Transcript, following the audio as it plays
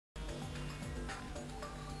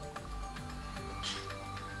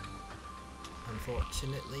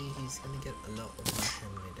Unfortunately, he's gonna get a lot of my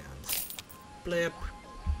hand-me-downs. Blip!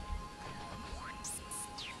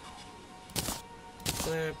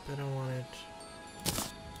 Blip, I don't want it.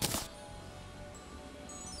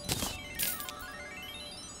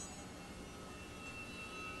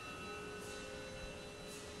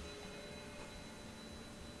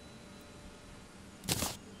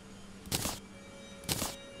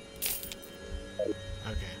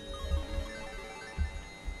 Okay.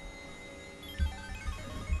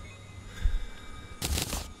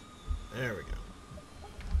 There we go.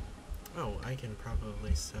 Oh, I can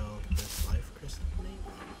probably sell this life crystal, maybe?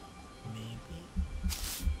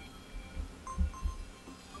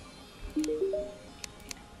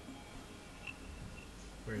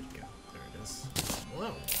 Where'd it go? There it is.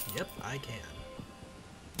 Whoa, yep, I can.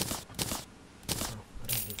 Oh, I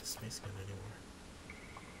don't need the space gun anymore.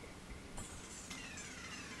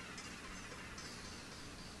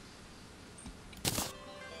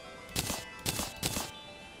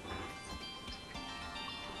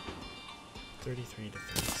 $33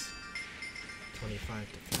 defense.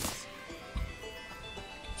 25 defense.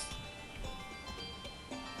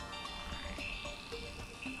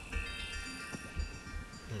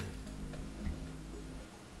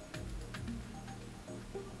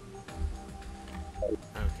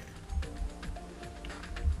 Okay.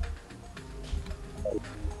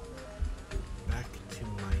 Back to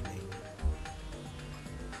mining.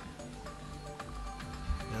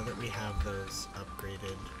 Now that we have those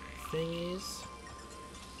upgraded thingies,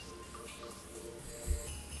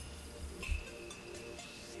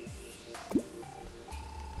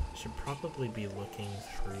 should probably be looking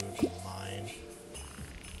through the mine.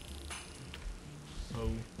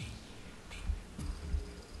 Oh.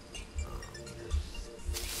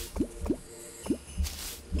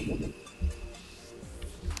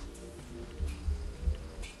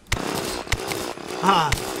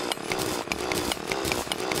 Ah!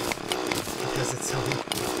 Because it's so...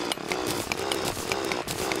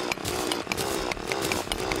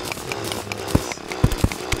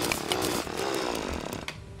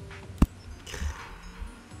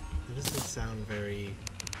 It doesn't sound very...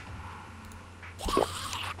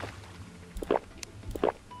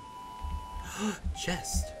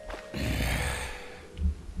 Chest!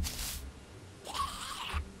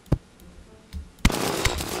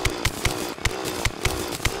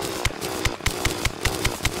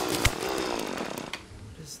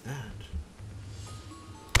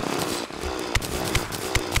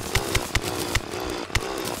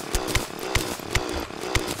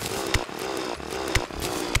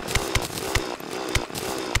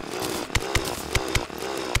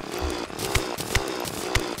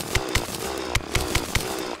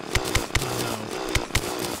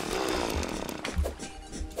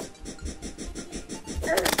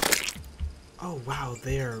 Oh wow,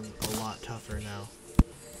 they are a lot tougher now.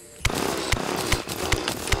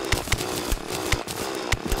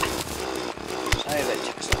 Sorry that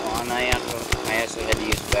took so long. I also had to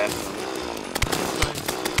use the bathroom.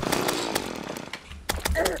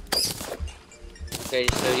 Okay,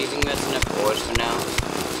 so do you think that's enough ores for now?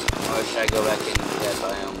 Or should I go back into that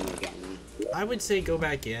biome again? I would say go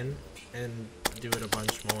back in and do it a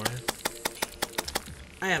bunch more.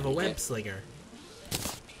 I have a web slinger.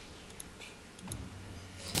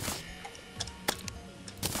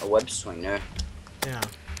 A web swinger? Yeah.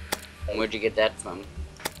 And where'd you get that from?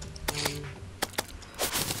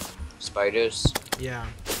 Spiders? Yeah.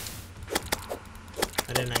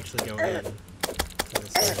 I didn't actually go in to the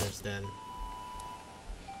spider's den.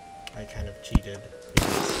 I kind of cheated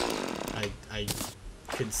because I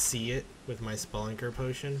could see it with my Spelunker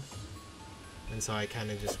potion, and so I kind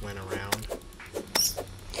of just went around.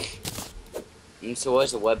 And so what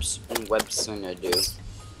does a web swinger do?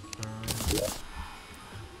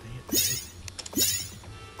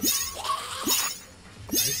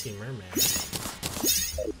 Icy mermaid.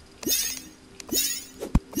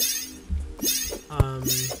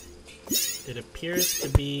 It appears to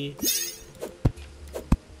be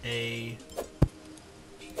a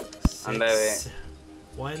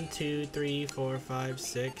 1, 2, 3, 4, 5,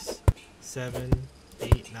 6, 7,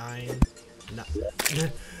 8, 9. No.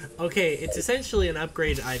 Okay, it's essentially an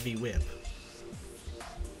upgraded Ivy Whip.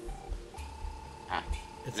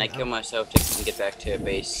 And I killed myself to get back to a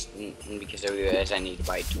base because I realized I need to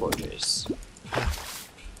buy torches.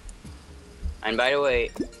 And by the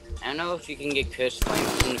way, I don't know if you can get cursed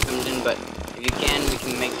flames in the Crimson, but if you can, we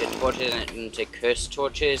can make the torches into cursed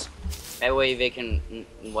torches. That way they can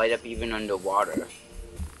light up even underwater.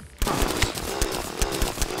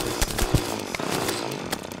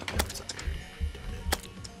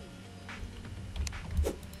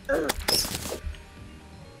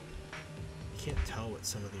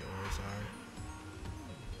 some of the ores are.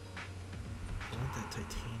 I want that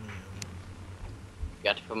titanium.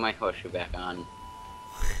 Got to put my horseshoe back on.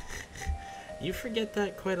 You forget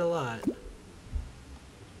that quite a lot.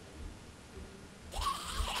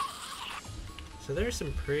 So there's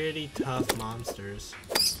some pretty tough monsters.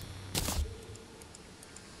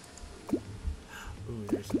 Ooh,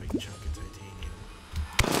 there's a big chunk of titanium.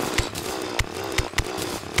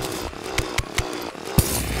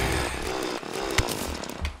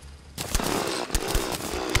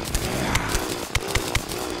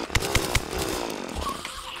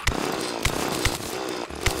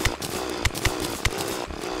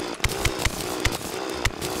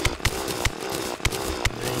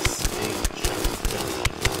 Nice big chunk of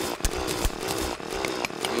titanium.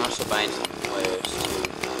 I'm also buying some players too,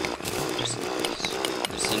 just in case.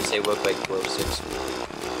 Since they work like glow 6.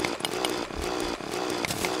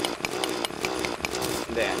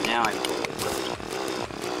 There, now I'm fully equipped.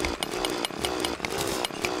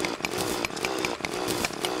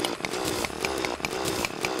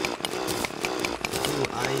 Ooh,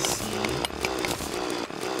 I see.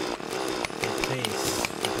 A place.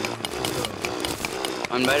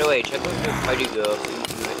 And by the way, check out your party girl.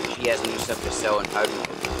 She has new stuff to sell in hard mode.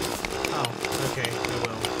 Oh, okay, I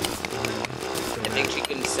will. I think she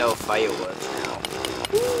can sell fireworks now.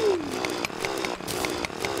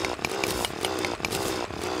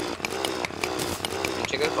 And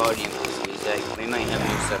check out quality NPCs, like, they might have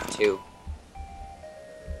new stuff too.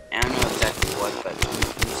 I don't know exactly what, but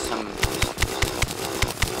some NPCs.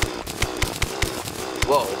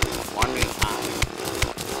 Whoa, wandering eye.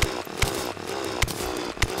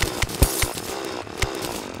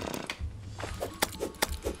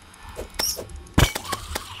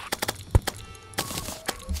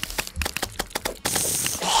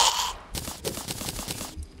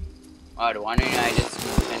 Oh, the wandering eye just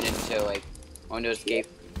turned into like one of those gate.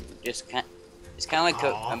 It's kind of like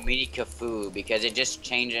a mini Cthulhu because it just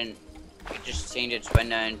changed its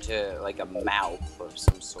render into like a mouth of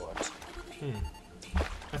some sort.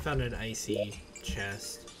 I found an icy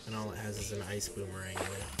chest, and all it has is an ice boomerang in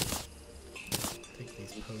it. Take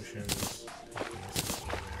these potions, take these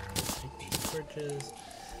arrows, take these torches,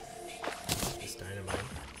 take this dynamite.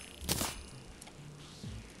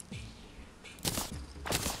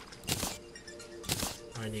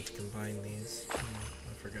 I need to combine these. I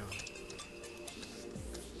forgot.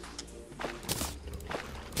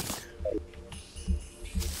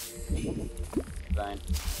 Fine.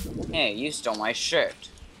 Hey, you stole my shirt.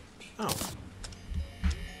 Oh.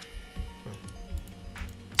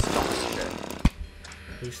 Stole my shirt.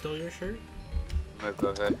 Who stole your shirt?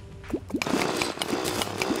 Okay.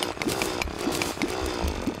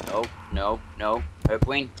 No.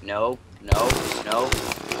 Airplane. No.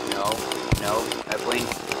 Airplane.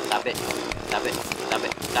 Stop it.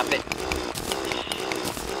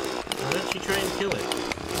 Why don't you try and kill it?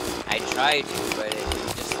 I tried to, but it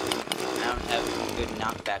just, I don't have good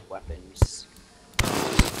knockback weapons.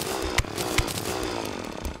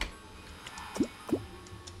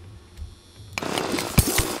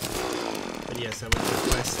 But yes, I would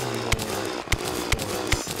request more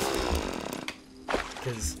ores.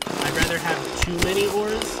 Because I'd rather have too many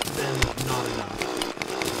ores than not enough.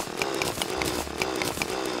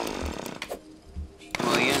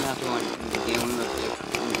 Well, you're gonna have to dealing with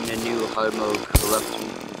the new hard mode corrupt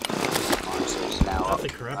monsters now. Not the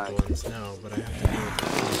corrupt ones, no, but I have to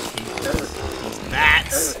deal with these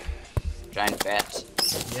bats! Giant bats.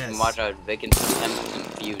 Yes. And watch out, they can sometimes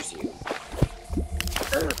confuse you.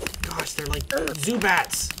 Gosh, they're like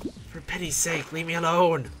Zubats! For pity's sake, leave me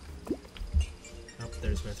alone! Oh,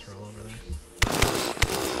 there's Mithril over there.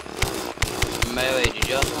 And by the way, did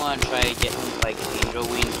you also want to try getting like angel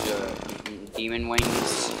wings or demon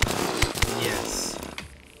wings? Yes.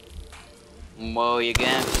 Well, you're gonna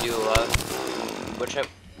have to do a lot. Which one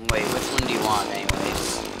do you want,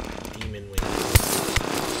 anyways? Demon wings.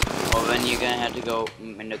 Well, then you're gonna have to go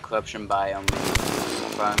into corruption biome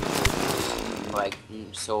and farm like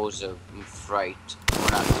souls of fright. Well,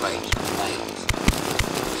 not fright, light.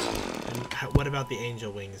 And what about the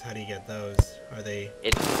angel wings? How do you get those? Are they?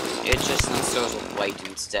 It's just the souls of light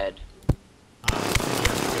instead. You have to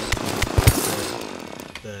go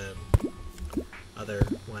to the other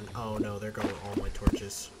one. Oh no, there go all my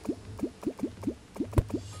torches.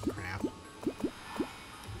 Crap.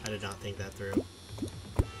 I did not think that through.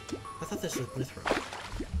 I thought this was Mithril.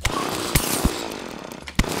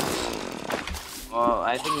 Well,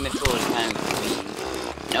 I think Mithril is kind of green.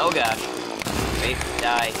 No, gosh. Wait,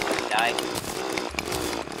 die.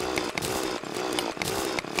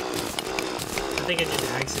 I think I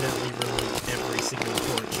just accidentally removed every single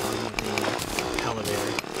torch on the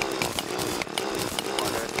elevator.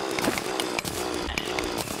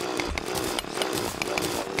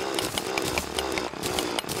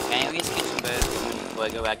 Can I at least get some birds before I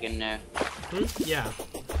go back in there? Yeah.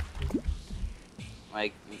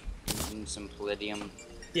 Like, some palladium.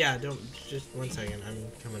 Yeah, don't, just 1 second,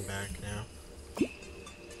 I'm coming back now.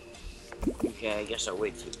 Okay, I guess I'll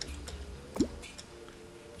wait for you.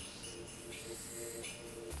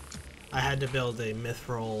 I had to build a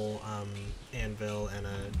mithril anvil and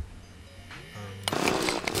a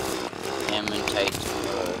Ammontite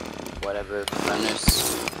or whatever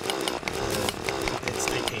furnace. it's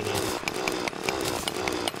titanium.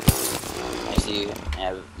 I see you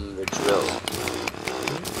have the drill.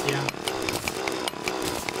 Yeah.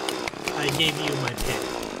 I gave you my pick.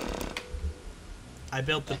 I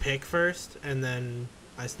built the pick first, and then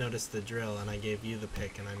I noticed the drill, and I gave you the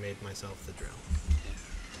pick, and I made myself the drill.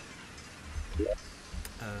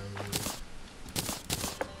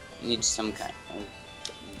 Need some kind of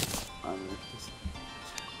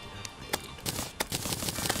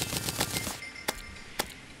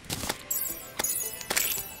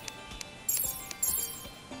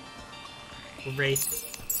Wraith.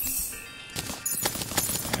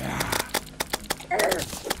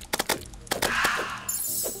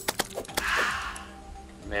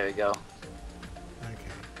 There we go. Okay.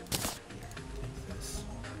 Here, take this.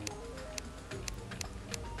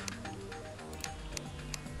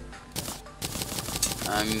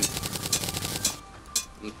 I'm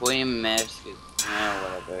putting a mask.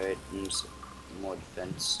 Whatever. It needs more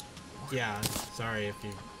defense. Yeah, sorry if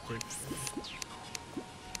you did.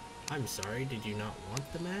 I'm sorry, did you not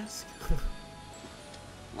want the mask?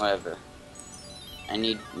 Whatever. I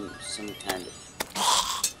need some kind of.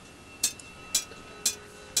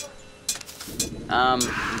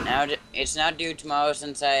 Now it's not due tomorrow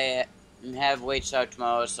since I have weight start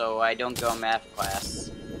tomorrow, so I don't go math class.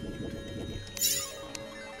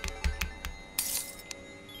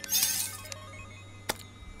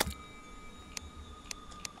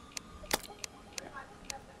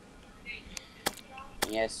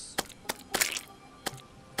 Yes.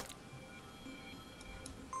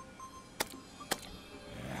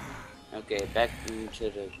 Okay, back into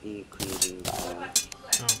the cleaning biome.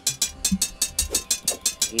 Oh.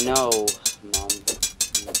 No, Mom.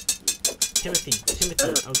 Timothy.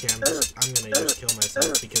 Okay, I'm gonna just kill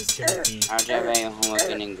myself because Timothy. I don't have any homework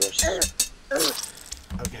in English.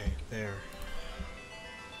 Okay, there.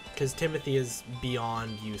 Because Timothy is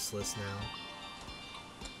beyond useless now.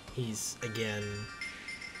 He's again.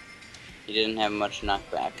 He didn't have much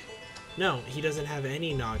knockback. No, he doesn't have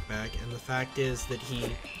any knockback, and the fact is that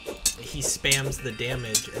he spams the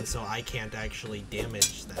damage, and so I can't actually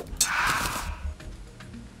damage them.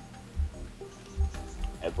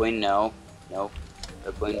 Airplane, no. Nope.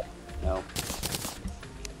 Airplane, no.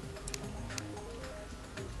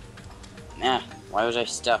 Nah, why was I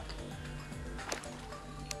stuck?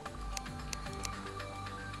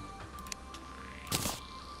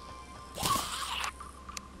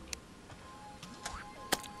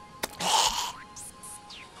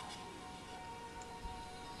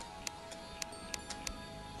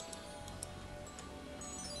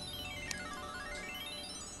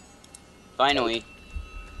 Finally.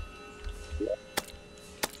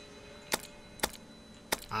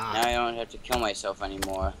 Ah. Now I don't have to kill myself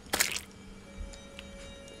anymore.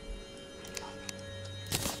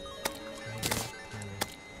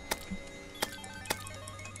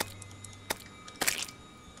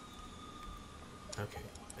 Okay,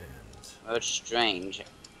 and What's strange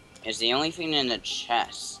is the only thing in the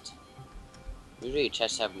chest. Usually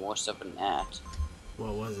chests have more stuff than that.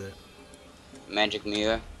 what was it? Magic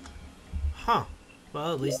mirror. Huh.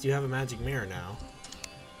 Well, at least you have a magic mirror now.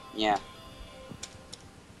 Yeah.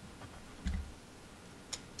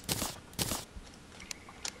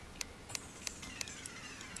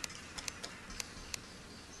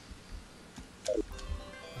 I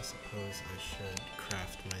suppose I should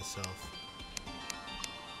craft myself.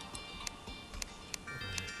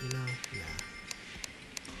 You know, nah.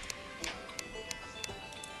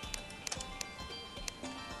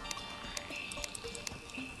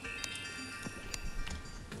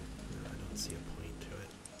 No, I don't see a point to it.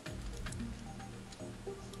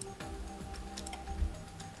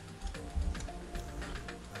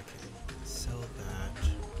 Okay, sell that.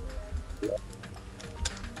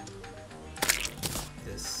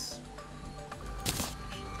 This.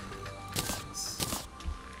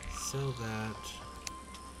 Sell that.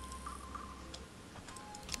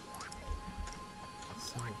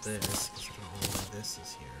 Sell this, because I don't know why this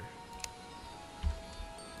is here.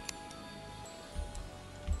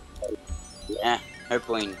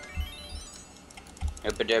 Airplane.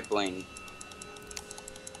 Herpaderpoin.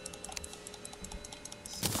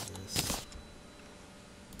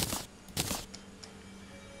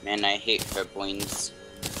 Man, I hate herpoins.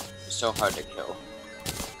 They're so hard to kill.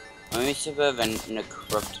 When we survive in a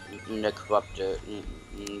corruptor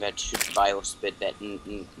that shoots bile spit that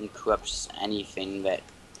corrupts anything that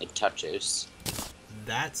it touches.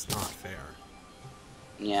 That's not fair.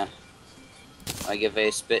 Yeah. Like if they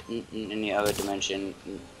spit in the other dimension,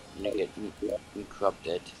 they get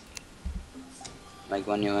corrupted. Like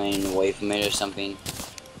when you're running away from it or something.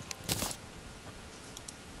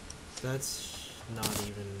 That's not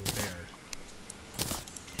even fair.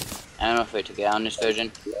 I don't know if I took it out on this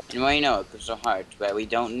version. And well, you know, Crystal Heart, but we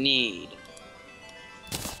don't need.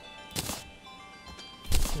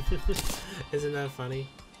 Isn't that funny?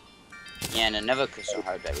 Yeah, and another Crystal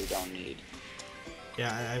Heart that we don't need.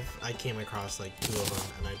 Yeah, I came across like 2 of them,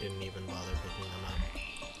 and I didn't even bother picking them up.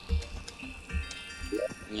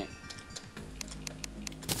 Yeah.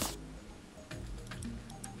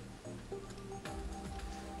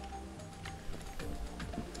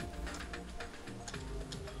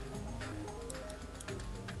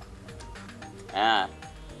 Ah,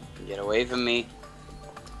 get away from me.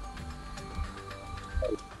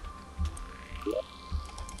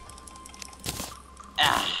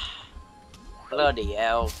 Ah, bloody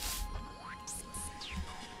hell.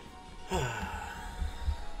 Alright.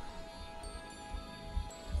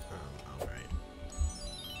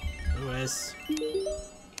 Lewis,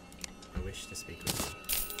 I wish to speak with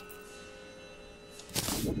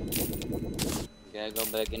you. Gotta go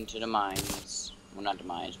back into the mines. Well, not the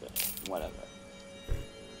mines, but whatever.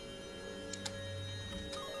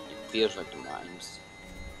 It feels like the mines.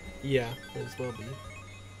 Yeah, might as well be.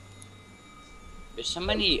 There's so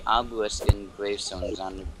many obelisks and gravestones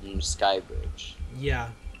on the Sky Bridge.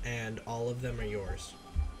 Yeah, and all of them are yours.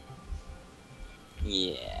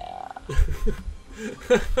 Yeah.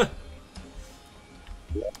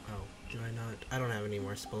 Oh, do I not? I don't have any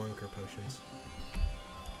more Spelunker potions.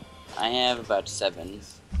 I have about 7.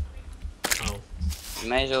 Oh. You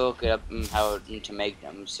might as well look it up how to make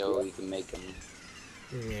them so you can make them.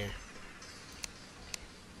 Yeah.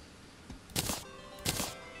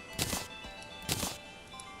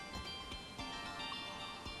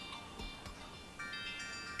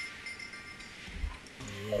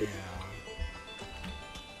 Yeah.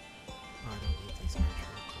 Oh, I don't need these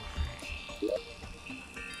archery potions.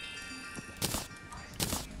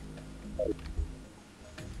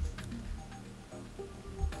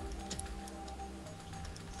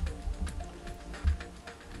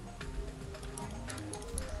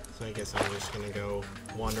 So I guess I'm just gonna go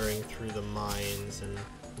wandering through the mines and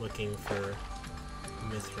looking for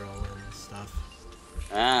mithril and stuff.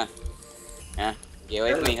 Ah. Yeah. Get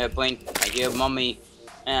away from me, Herpoin. I hear mommy.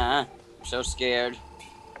 Ah. I'm so scared.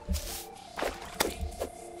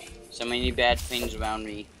 So many bad things around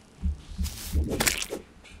me.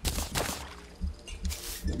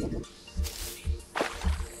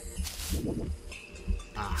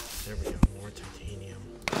 Ah, there we go. More titanium.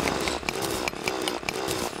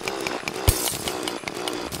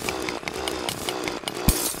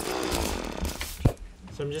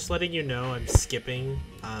 So I'm just letting you know I'm skipping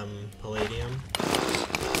palladium.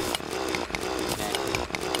 Okay.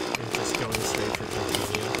 I'm just going straight for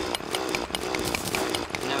titanium.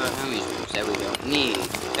 Never homies that we don't need.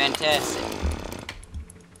 Fantastic.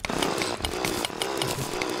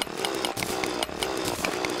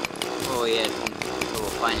 Oh yeah,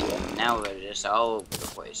 we're finding them. Now we're just all over the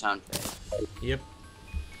place, aren't they? Yep.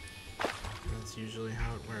 That's usually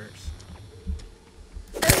how it works.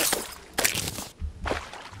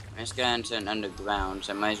 I just got into an underground,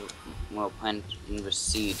 so I might as well plant the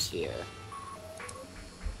seeds here.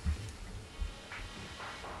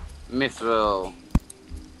 Mithril.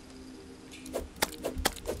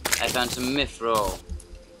 I found some mithril.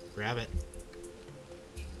 Grab it.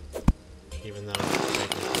 Even though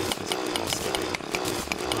technically it's just skipping.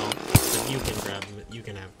 Well, but you can grab it. You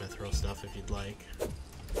can have mithril stuff if you'd like.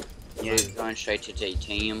 You're going straight to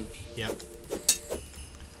titanium. Yep.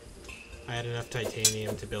 I had enough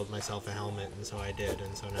titanium to build myself a helmet, and so I did,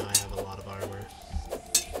 and so now I have a lot of armor.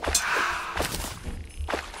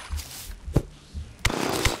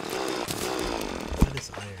 That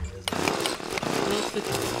is iron, isn't it?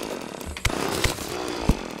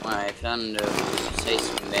 Well, I found a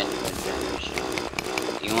safe bandit generation.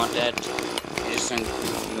 Do you want that? It just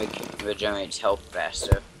regenerates health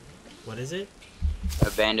faster. What is it?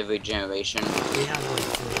 A band of regeneration. We have like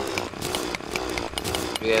 3 of them.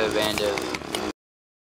 We have a band of